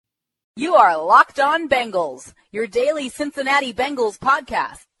You are Locked On Bengals, your daily Cincinnati Bengals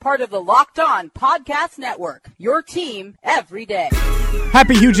podcast, part of the Locked On Podcast Network, your team every day.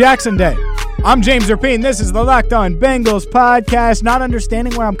 Happy Hugh Jackson Day. I'm James Rapien. This is the Locked On Bengals podcast. Not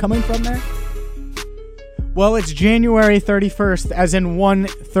understanding where I'm coming from there? Well, it's January 31st, as in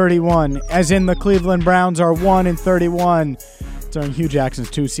 1/31, as in the Cleveland Browns are 1-31 during Hugh Jackson's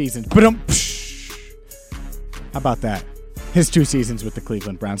 2 seasons. How about that? His 2 seasons with the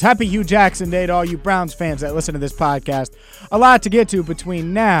Cleveland Browns. Happy Hugh Jackson Day to all you Browns fans that listen to this podcast. A lot to get to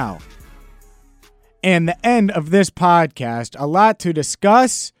between now and the end of this podcast. A lot to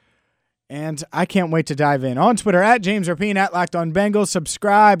discuss, and I can't wait to dive in. On Twitter, at James Rapien, at Locked On Bengals.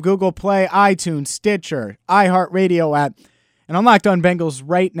 Subscribe, Google Play, iTunes, Stitcher, iHeartRadio app, and on Locked On Bengals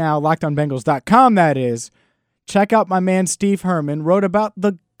right now, LockedOnBengals.com, that is. Check out my man Steve Herman. Wrote about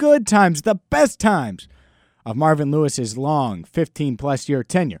the good times, the best times of Marvin Lewis's long 15-plus year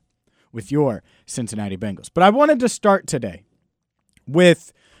tenure with your Cincinnati Bengals. But I wanted to start today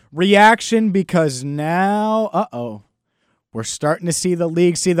with reaction because now, we're starting to see the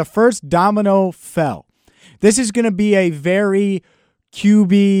league see the first domino fell. This is going to be a very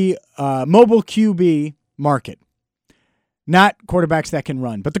mobile QB market. Not quarterbacks that can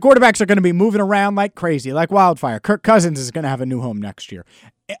run, but the quarterbacks are going to be moving around like crazy, like wildfire. Kirk Cousins is going to have a new home next year.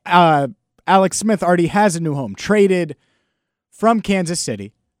 Alex Smith already has a new home, traded from Kansas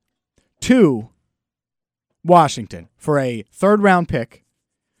City to Washington for a third-round pick,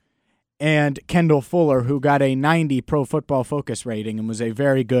 and Kendall Fuller, who got a 90 Pro Football Focus rating and was a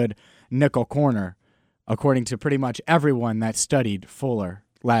very good nickel corner, according to pretty much everyone that studied Fuller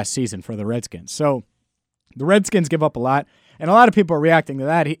last season for the Redskins. So the Redskins give up a lot, and a lot of people are reacting to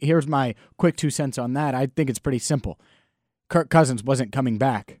that. Here's my quick 2 cents on that. I think it's pretty simple. Kirk Cousins wasn't coming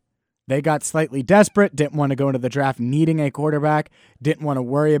back. They got slightly desperate, didn't want to go into the draft needing a quarterback, didn't want to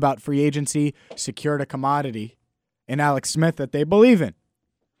worry about free agency, secured a commodity in Alex Smith that they believe in.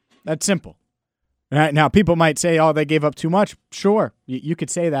 That's simple. Right, now, people might say, they gave up too much. Sure, you could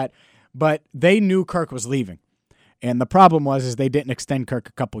say that, but they knew Kirk was leaving. And the problem was they didn't extend Kirk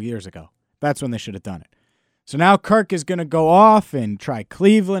a couple years ago. That's when they should have done it. So now Kirk is going to go off and try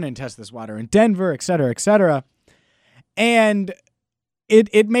Cleveland and test this water in Denver, et cetera, et cetera. And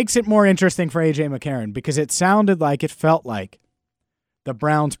It makes it more interesting for A.J. McCarron because it felt like the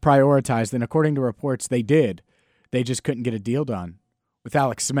Browns prioritized, and according to reports, they did. They just couldn't get a deal done with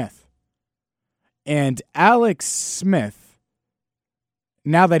Alex Smith. And Alex Smith,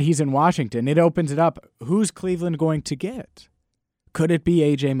 now that he's in Washington, it opens it up. Who's Cleveland going to get? Could it be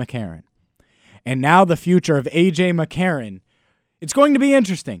A.J. McCarron? And now the future of A.J. McCarron, it's going to be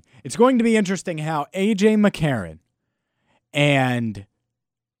interesting. It's going to be interesting how A.J. McCarron and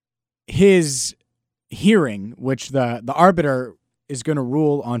his hearing, which the arbiter is going to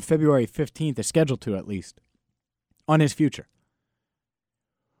rule on February 15th, is scheduled to at least, on his future.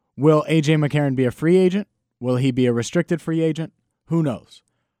 Will A.J. McCarron be a free agent? Will he be a restricted free agent? Who knows?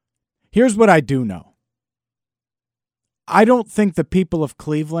 Here's what I do know. I don't think the people of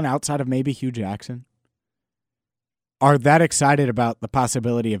Cleveland, outside of maybe Hugh Jackson, are that excited about the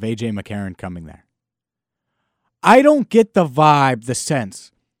possibility of A.J. McCarron coming there. I don't get the vibe, the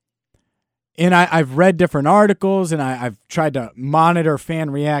sense. And I've read different articles, and I've tried to monitor fan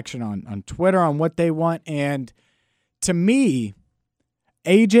reaction on Twitter on what they want. And to me,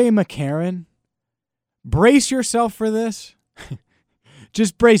 A.J. McCarron, brace yourself for this.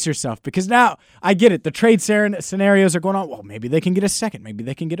 Just brace yourself, because now I get it. The trade scenarios are going on. Well, maybe they can get a second. Maybe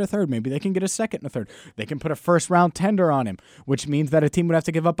they can get a third. Maybe they can get a second and a third. They can put a first-round tender on him, which means that a team would have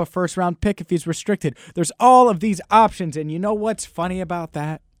to give up a first-round pick if he's restricted. There's all of these options, and you know what's funny about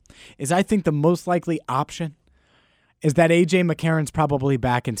that is I think the most likely option is that A.J. McCarron's probably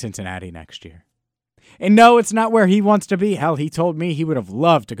back in Cincinnati next year. And no, it's not where he wants to be. Hell, he told me he would have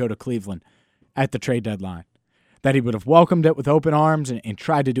loved to go to Cleveland at the trade deadline, that he would have welcomed it with open arms and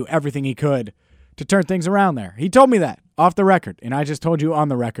tried to do everything he could to turn things around there. He told me that off the record, and I just told you on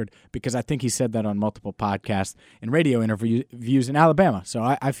the record because I think he said that on multiple podcasts and radio interviews in Alabama. So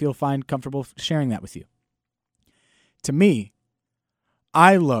I feel fine, comfortable sharing that with you. To me,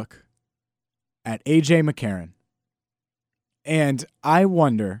 I look at A.J. McCarron, and I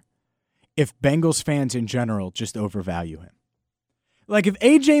wonder if Bengals fans in general just overvalue him. Like if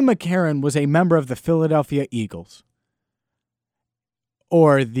A.J. McCarron was a member of the Philadelphia Eagles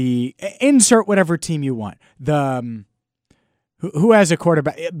or the insert whatever team you want, the who has a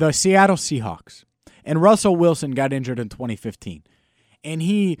quarterback, the Seattle Seahawks, and Russell Wilson got injured in 2015, and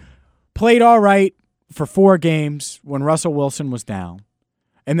he played all right for 4 games when Russell Wilson was down,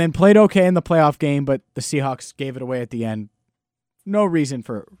 and then played okay in the playoff game, but the Seahawks gave it away at the end No reason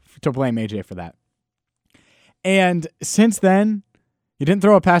to blame AJ for that. And since then, he didn't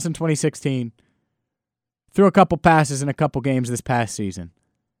throw a pass in 2016. Threw a couple passes in a couple games this past season.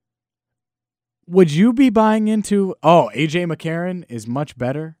 Would you be buying into, AJ McCarron is much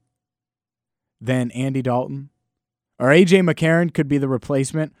better than Andy Dalton? Or AJ McCarron could be the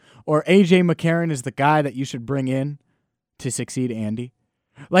replacement? Or AJ McCarron is the guy that you should bring in to succeed Andy?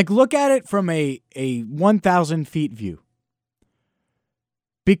 Like, look at it from a 1,000 feet view.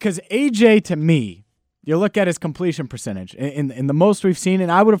 Because AJ, to me, you look at his completion percentage. In the most we've seen,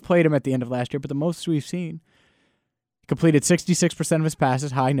 and I would have played him at the end of last year, but the most we've seen, he completed 66% of his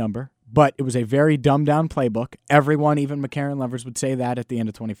passes, high number. But it was a very dumbed-down playbook. Everyone, even McCarron lovers, would say that at the end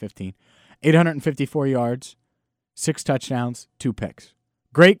of 2015. 854 yards, 6 touchdowns, 2 picks.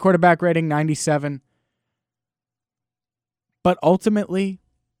 Great quarterback rating, 97. But ultimately,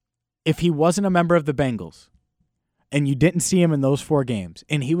 if he wasn't a member of the Bengals, and you didn't see him in those 4 games,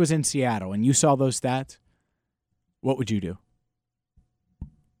 and he was in Seattle, and you saw those stats, what would you do?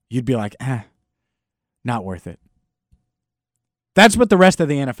 You'd be like, not worth it. That's what the rest of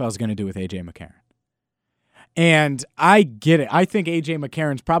the NFL is going to do with A.J. McCarron. And I get it. I think A.J.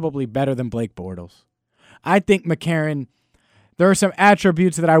 McCarron's probably better than Blake Bortles. I think McCarron, there are some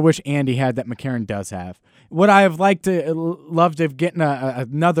attributes that I wish Andy had that McCarron does have. Would I have loved to have gotten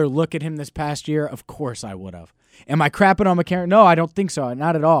another look at him this past year? Of course I would have. Am I crapping on McCarron? No, I don't think so.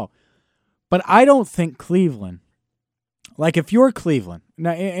 Not at all. But I don't think Cleveland, like if you're Cleveland,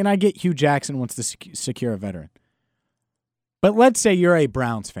 and I get Hugh Jackson wants to secure a veteran, but let's say you're a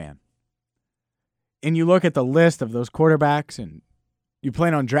Browns fan, and you look at the list of those quarterbacks, and you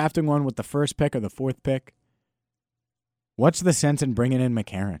plan on drafting one with the first pick or the 4th pick. What's the sense in bringing in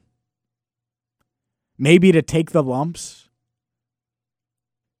McCarron? Maybe to take the lumps?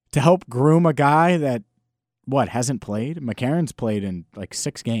 To help groom a guy that, hasn't played? McCarron's played in like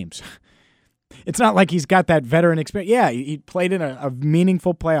 6 games. It's not like he's got that veteran experience. Yeah, he played in a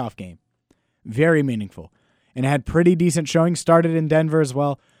meaningful playoff game. Very meaningful. And had pretty decent showing. Started in Denver as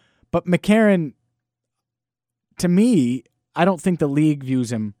well. But McCarron, to me, I don't think the league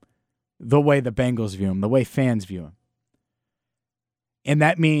views him the way the Bengals view him, the way fans view him. And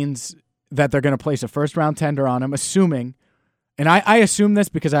that means that they're going to place a first-round tender on him, assuming, and I assume this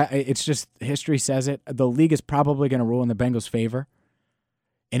because it's just history says it, the league is probably going to rule in the Bengals' favor,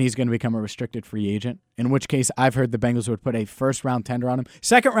 and he's going to become a restricted free agent, in which case I've heard the Bengals would put a first-round tender on him.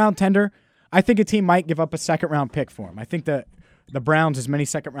 Second-round tender, I think a team might give up a second-round pick for him. I think the Browns, as many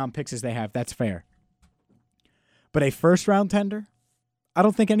second-round picks as they have, that's fair. But a first-round tender, I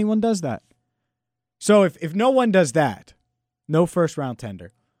don't think anyone does that. So if no one does that, no first-round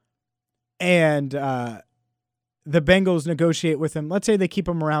tender, and the Bengals negotiate with him, let's say they keep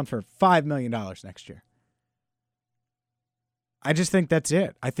him around for $5 million next year. I just think that's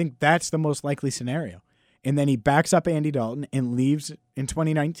it. I think that's the most likely scenario. And then he backs up Andy Dalton and leaves in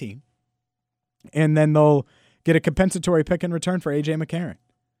 2019. And then they'll get a compensatory pick in return for A.J. McCarron.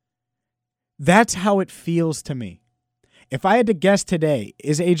 That's how it feels to me. If I had to guess today,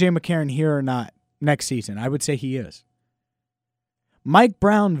 is A.J. McCarron here or not next season? I would say he is. Mike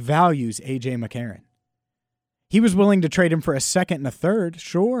Brown values A.J. McCarron. He was willing to trade him for a second and a third,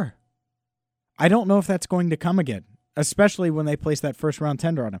 sure. I don't know if that's going to come again, especially when they place that first-round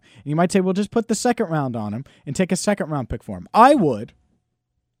tender on him. And you might say, well, just put the second round on him and take a second-round pick for him. I would.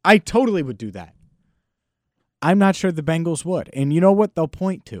 I totally would do that. I'm not sure the Bengals would. And you know what they'll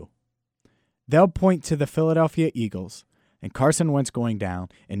point to? They'll point to the Philadelphia Eagles and Carson Wentz going down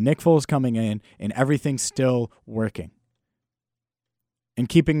and Nick Foles coming in and everything's still working and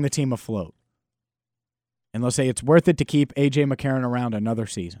keeping the team afloat. And they'll say it's worth it to keep A.J. McCarron around another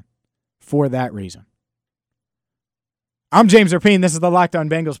season for that reason. I'm James Rapien. This is the Locked On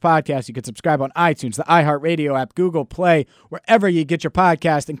Bengals podcast. You can subscribe on iTunes, the iHeartRadio app, Google Play, wherever you get your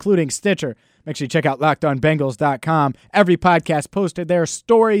podcast, including Stitcher. Make sure you check out LockedOnBengals.com. Every podcast posted there,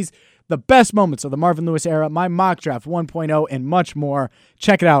 stories, the best moments of the Marvin Lewis era, my mock draft 1.0, and much more.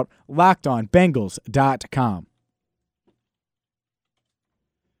 Check it out, LockedOnBengals.com.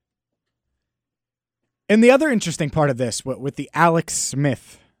 And the other interesting part of this, with the Alex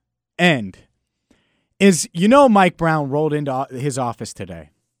Smith end, is, Mike Brown rolled into his office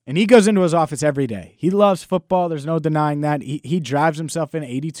today. And he goes into his office every day. He loves football. There's no denying that. He drives himself in,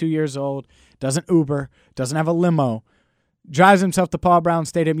 82 years old, doesn't Uber, doesn't have a limo, drives himself to Paul Brown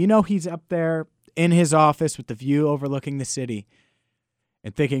Stadium. He's up there in his office with the view overlooking the city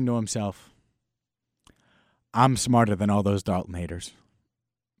and thinking to himself, I'm smarter than all those Dalton haters.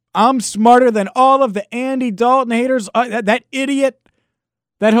 I'm smarter than all of the Andy Dalton haters. That idiot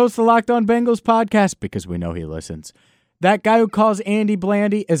that hosts the Locked On Bengals podcast, because we know he listens. That guy who calls Andy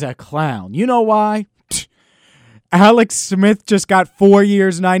Blandy is a clown. You know why? Alex Smith just got 4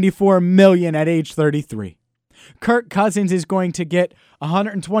 years, $94 million at age 33. Kirk Cousins is going to get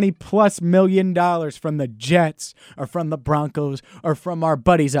 $120+ million from the Jets or from the Broncos or from our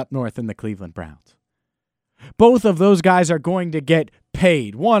buddies up north in the Cleveland Browns. Both of those guys are going to get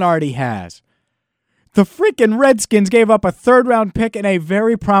paid. One already has. The freaking Redskins gave up a third-round pick and a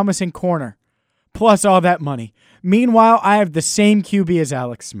very promising corner, plus all that money. Meanwhile, I have the same QB as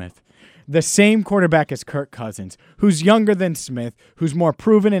Alex Smith, the same quarterback as Kirk Cousins, who's younger than Smith, who's more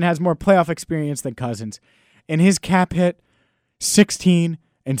proven and has more playoff experience than Cousins, and his cap hit $16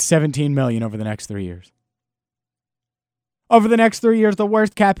 and $17 million over the next 3 years. Over the next 3 years, the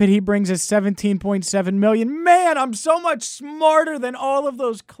worst cap hit he brings is $17.7 million. Man, I'm so much smarter than all of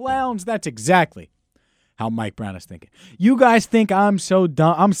those clowns. That's exactly how Mike Brown is thinking. You guys think I'm so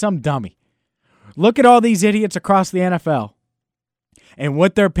dumb. I'm some dummy. Look at all these idiots across the NFL and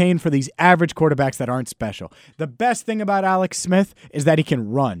what they're paying for these average quarterbacks that aren't special. The best thing about Alex Smith is that he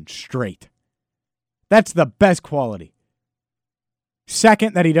can run straight. That's the best quality.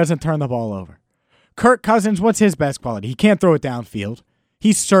 Second, that he doesn't turn the ball over. Kirk Cousins, what's his best quality? He can't throw it downfield.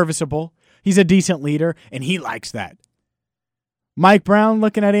 He's serviceable. He's a decent leader, and he likes that. Mike Brown,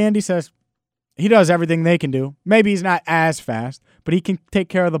 looking at Andy, says he does everything they can do. Maybe he's not as fast, but he can take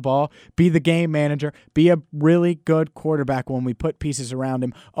care of the ball, be the game manager, be a really good quarterback when we put pieces around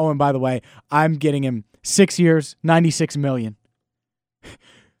him. Oh, and by the way, I'm getting him 6 years, $96 million.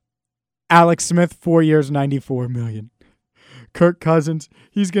 Alex Smith, 4 years, $94 million. Kirk Cousins,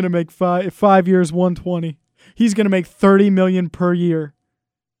 he's going to make 5 years, $120. He's going to make $30 million per year.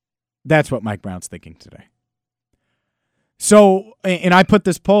 That's what Mike Brown's thinking today. So, and I put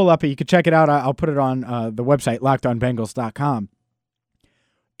this poll up, you can check it out. I'll put it on the website, LockedOnBengals.com.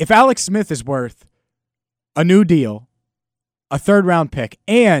 If Alex Smith is worth a new deal, a third-round pick,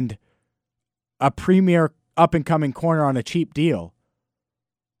 and a premier up-and-coming corner on a cheap deal,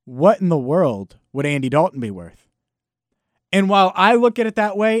 what in the world would Andy Dalton be worth? And while I look at it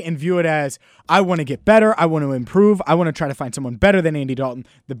that way and view it as, I want to get better, I want to improve, I want to try to find someone better than Andy Dalton,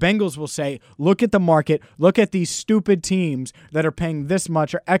 the Bengals will say, look at the market, look at these stupid teams that are paying this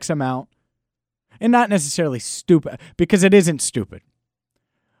much or X amount, and not necessarily stupid, because it isn't stupid.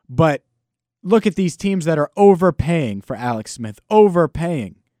 But look at these teams that are overpaying for Alex Smith,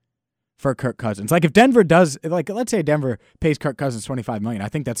 overpaying for Kirk Cousins. Like if Denver does, like let's say Denver pays Kirk Cousins $25 million, I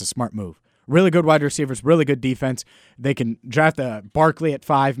think that's a smart move. Really good wide receivers, really good defense. They can draft a Barkley at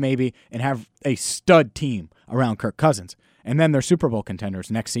 5 maybe and have a stud team around Kirk Cousins. And then they're Super Bowl contenders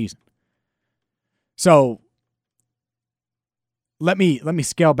next season. So let me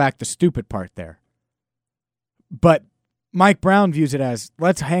scale back the stupid part there. But Mike Brown views it as,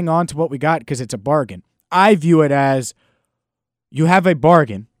 let's hang on to what we got because it's a bargain. I view it as, you have a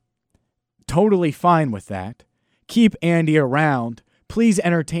bargain. Totally fine with that. Keep Andy around. Please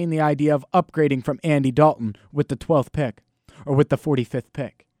entertain the idea of upgrading from Andy Dalton with the 12th pick or with the 45th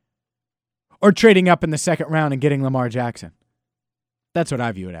pick or trading up in the second round and getting Lamar Jackson. That's what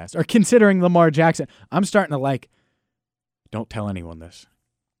I view it as. Or considering Lamar Jackson. I'm starting to don't tell anyone this.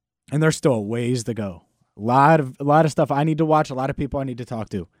 And there's still a ways to go. A lot of stuff I need to watch, a lot of people I need to talk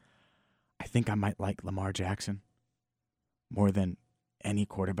to. I think I might like Lamar Jackson more than any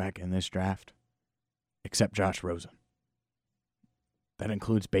quarterback in this draft except Josh Rosen. That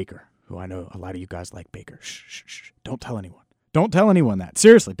includes Baker, who I know a lot of you guys like Baker. Shh. Don't tell anyone. Don't tell anyone that.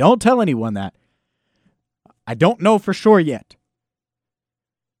 Seriously, don't tell anyone that. I don't know for sure yet.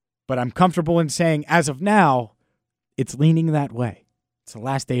 But I'm comfortable in saying, as of now, it's leaning that way. It's the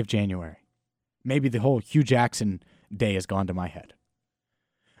last day of January. Maybe the whole Hugh Jackson day has gone to my head.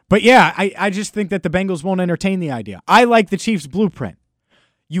 But yeah, I just think that the Bengals won't entertain the idea. I like the Chiefs' blueprint.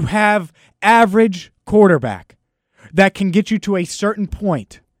 You have average quarterback that can get you to a certain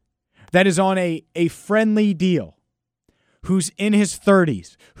point, that is on a friendly deal, who's in his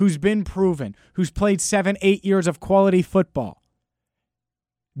 30s, who's been proven, who's played 7-8 years of quality football.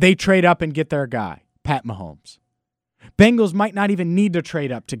 They trade up and get their guy, Pat Mahomes. Bengals might not even need to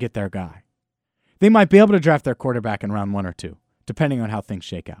trade up to get their guy. They might be able to draft their quarterback in round 1 or 2, depending on how things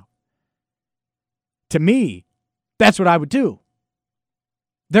shake out. To me, that's what I would do.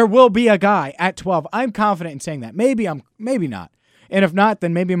 There will be a guy at 12. I'm confident in saying that. Maybe not. And if not,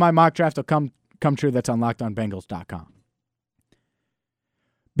 then maybe my mock draft will come true. That's on LockedOnBengals.com.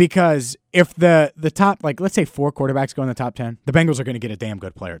 Because if the top, let's say 4 quarterbacks go in the top 10, the Bengals are going to get a damn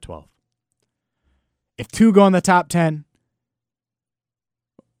good player at 12. If 2 go in the top 10,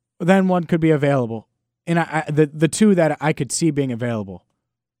 then 1 could be available. And the 2 that I could see being available,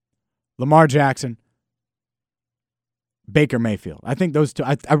 Lamar Jackson Baker Mayfield. I think those two.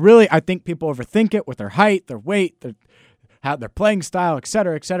 I think people overthink it with their height, their weight, their playing style, et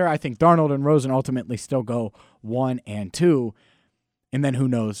cetera, et cetera. I think Darnold and Rosen ultimately still go 1 and 2, and then who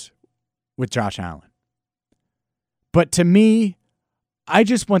knows with Josh Allen. But to me, I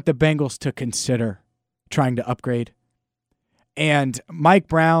just want the Bengals to consider trying to upgrade. And Mike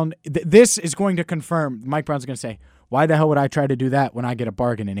Brown, this is going to confirm. Mike Brown's going to say, why the hell would I try to do that when I get a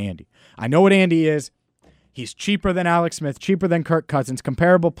bargain in Andy? I know what Andy is. He's cheaper than Alex Smith, cheaper than Kirk Cousins,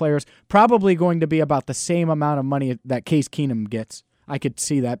 comparable players, probably going to be about the same amount of money that Case Keenum gets. I could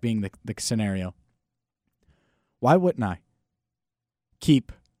see that being the scenario. Why wouldn't I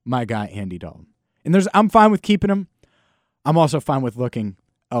keep my guy Andy Dalton? And I'm fine with keeping him. I'm also fine with looking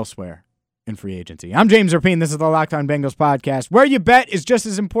elsewhere in free agency. I'm James Rapien. This is the Locked On Bengals podcast. Where you bet is just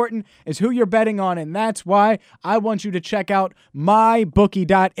as important as who you're betting on, and that's why I want you to check out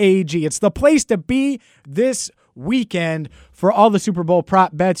mybookie.ag. It's the place to be this weekend for all the Super Bowl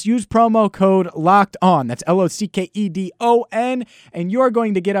prop bets. Use promo code Locked On. That's LOCKEDON, and you're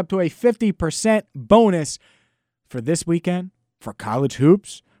going to get up to a 50% bonus for this weekend, for college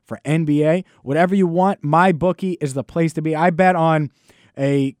hoops, for NBA, whatever you want. MyBookie is the place to be. I bet on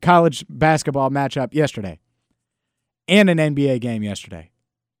a college basketball matchup yesterday and an NBA game yesterday.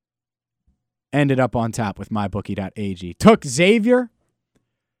 Ended up on top with mybookie.ag. Took Xavier,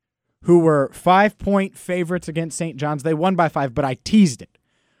 who were 5-point favorites against St. John's. They won by 5, but I teased it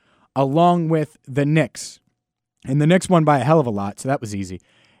along with the Knicks. And the Knicks won by a hell of a lot, so that was easy.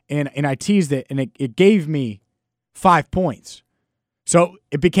 And I teased it, and it gave me 5 points. So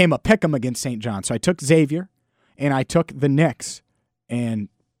it became a pick'em against St. John's. So I took Xavier, and I took the Knicks. And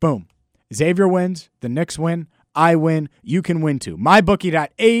boom, Xavier wins, the Knicks win, I win, you can win too.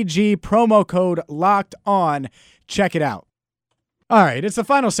 MyBookie.ag, promo code Locked On. Check it out. All right, it's the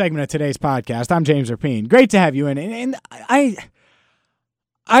final segment of today's podcast. I'm James Rapien. Great to have you in. And I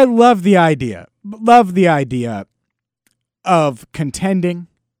love the idea of contending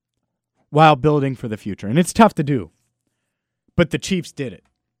while building for the future. And it's tough to do. But the Chiefs did it.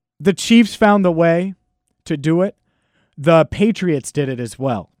 The Chiefs found the way to do it. The Patriots did it as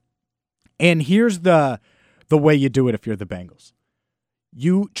well. And here's the way you do it if you're the Bengals.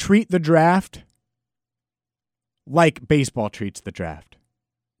 You treat the draft like baseball treats the draft.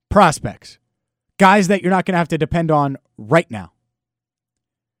 Prospects. Guys that you're not going to have to depend on right now.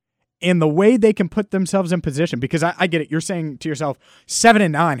 And the way they can put themselves in position, because I get it, you're saying to yourself,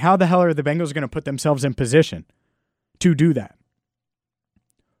 7-9, how the hell are the Bengals going to put themselves in position to do that?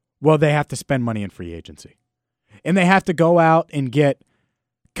 Well, they have to spend money in free agency. And they have to go out and get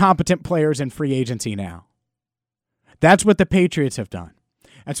competent players in free agency now. That's what the Patriots have done.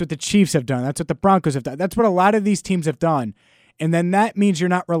 That's what the Chiefs have done. That's what the Broncos have done. That's what a lot of these teams have done. And then that means you're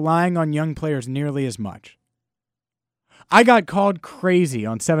not relying on young players nearly as much. I got called crazy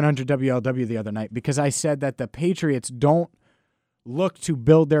on 700 WLW the other night because I said that the Patriots don't look to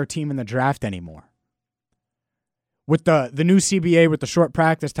build their team in the draft anymore. With the new CBA, with the short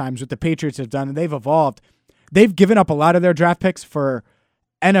practice times, what the Patriots have done, and they've evolved. They've given up a lot of their draft picks for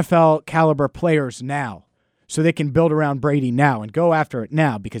NFL caliber players now, so they can build around Brady now and go after it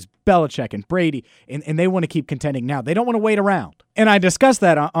now because Belichick and Brady, and they want to keep contending now. They don't want to wait around. And I discussed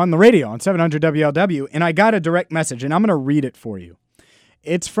that on the radio on 700 WLW, and I got a direct message, and I'm going to read it for you.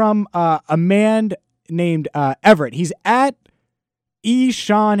 It's from a man named Everett. He's at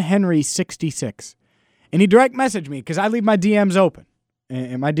eSeanHenry66, and he direct messaged me because I leave my DMs open.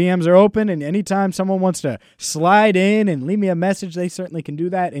 And my DMs are open, and anytime someone wants to slide in and leave me a message, they certainly can do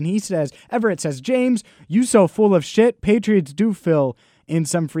that. And he says, Everett says, James, you so full of shit. Patriots do fill in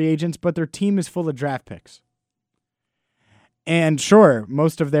some free agents, but their team is full of draft picks. And sure,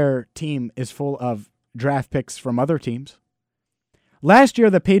 most of their team is full of draft picks from other teams. Last year,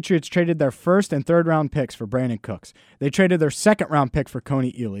 the Patriots traded their first and third round picks for Brandon Cooks. They traded their second round pick for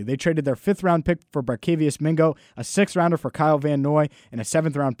Coney Ealy. They traded their fifth round pick for Barkevious Mingo, a sixth rounder for Kyle Van Noy, and a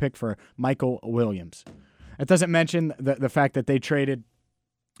seventh round pick for Michael Williams. That doesn't mention the fact that they traded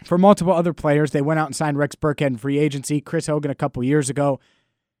for multiple other players. They went out and signed Rex Burkhead in free agency, Chris Hogan a couple years ago.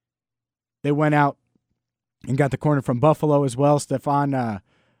 They went out and got the corner from Buffalo as well,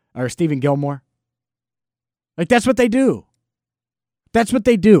 Stephen Gilmore. Like, that's what they do. That's what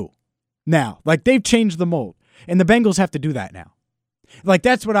they do now. Like, they've changed the mold. And the Bengals have to do that now. Like,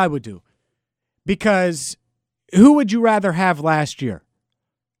 that's what I would do. Because who would you rather have last year?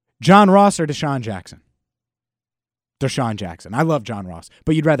 John Ross or Deshaun Jackson? Deshaun Jackson. I love John Ross,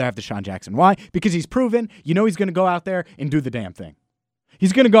 but you'd rather have Deshaun Jackson. Why? Because he's proven, you know he's going to go out there and do the damn thing.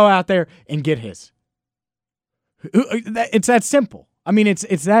 He's going to go out there and get his. It's that simple. I mean,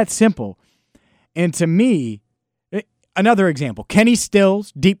 it's that simple. And to me, Another example, Kenny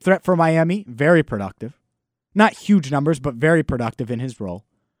Stills, deep threat for Miami, very productive. Not huge numbers, but very productive in his role.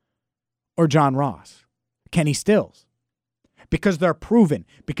 Or John Ross, Kenny Stills. Because they're proven,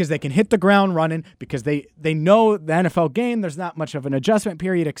 because they can hit the ground running, because they know the NFL game, there's not much of an adjustment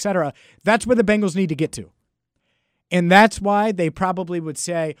period, etc. That's where the Bengals need to get to. And that's why they probably would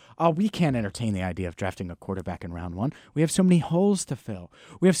say, oh, we can't entertain the idea of drafting a quarterback in round 1. We have so many holes to fill.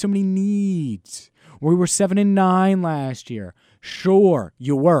 We have so many needs. We were 7-9 last year. Sure,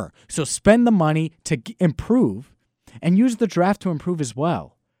 you were. So spend the money to improve and use the draft to improve as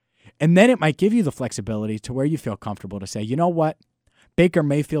well. And then it might give you the flexibility to where you feel comfortable to say, you know what? Baker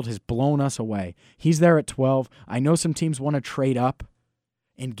Mayfield has blown us away. He's there at 12. I know some teams want to trade up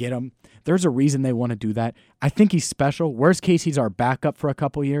and get him. There's a reason they want to do that. I think he's special. Worst case, he's our backup for a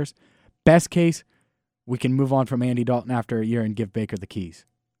couple years. Best case, we can move on from Andy Dalton after a year and give Baker the keys.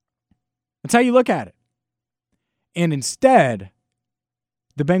 That's how you look at it. And instead,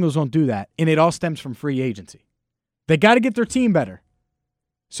 the Bengals won't do that, and it all stems from free agency. They got to get their team better.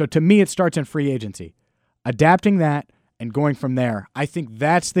 So to me, it starts in free agency. Adapting that and going from there. I think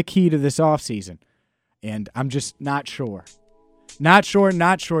that's the key to this offseason. And I'm just not sure. Not sure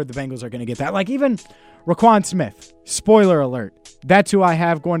the Bengals are going to get that. Like even Roquan Smith, spoiler alert. That's who I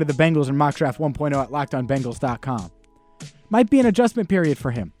have going to the Bengals in Mock Draft 1.0 at LockedOnBengals.com. Might be an adjustment period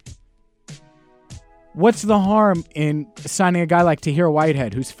for him. What's the harm in signing a guy like Tahir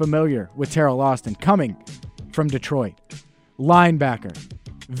Whitehead, who's familiar with Terrell Austin, coming from Detroit? Linebacker.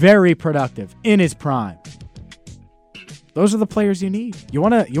 Very productive in his prime. Those are the players you need. You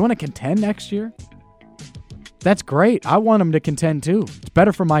want to contend next year? That's great. I want him to contend too. It's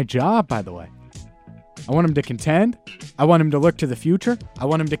better for my job, by the way. I want him to contend. I want him to look to the future. I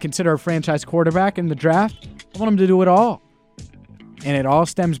want him to consider a franchise quarterback in the draft. I want him to do it all. And it all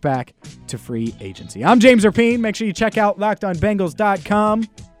stems back to free agency. I'm James Rapien. Make sure you check out LockedOnBengals.com.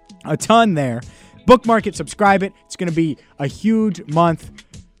 A ton there. Bookmark it, subscribe it. It's going to be a huge month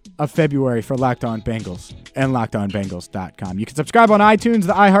of February for Locked On Bengals and LockedOnBengals.com. You can subscribe on iTunes,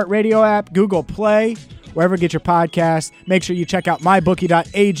 the iHeartRadio app, Google Play, wherever you get your podcasts. Make sure you check out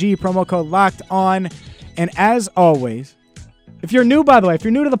MyBookie.ag, promo code Locked On. And as always, if you're new, by the way, if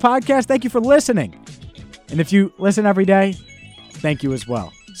you're new to the podcast, thank you for listening. And if you listen every day, thank you as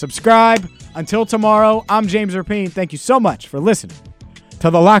well. Subscribe. Until tomorrow, I'm James Rapien. Thank you so much for listening to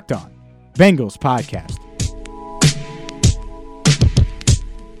the Locked On Bengals podcast.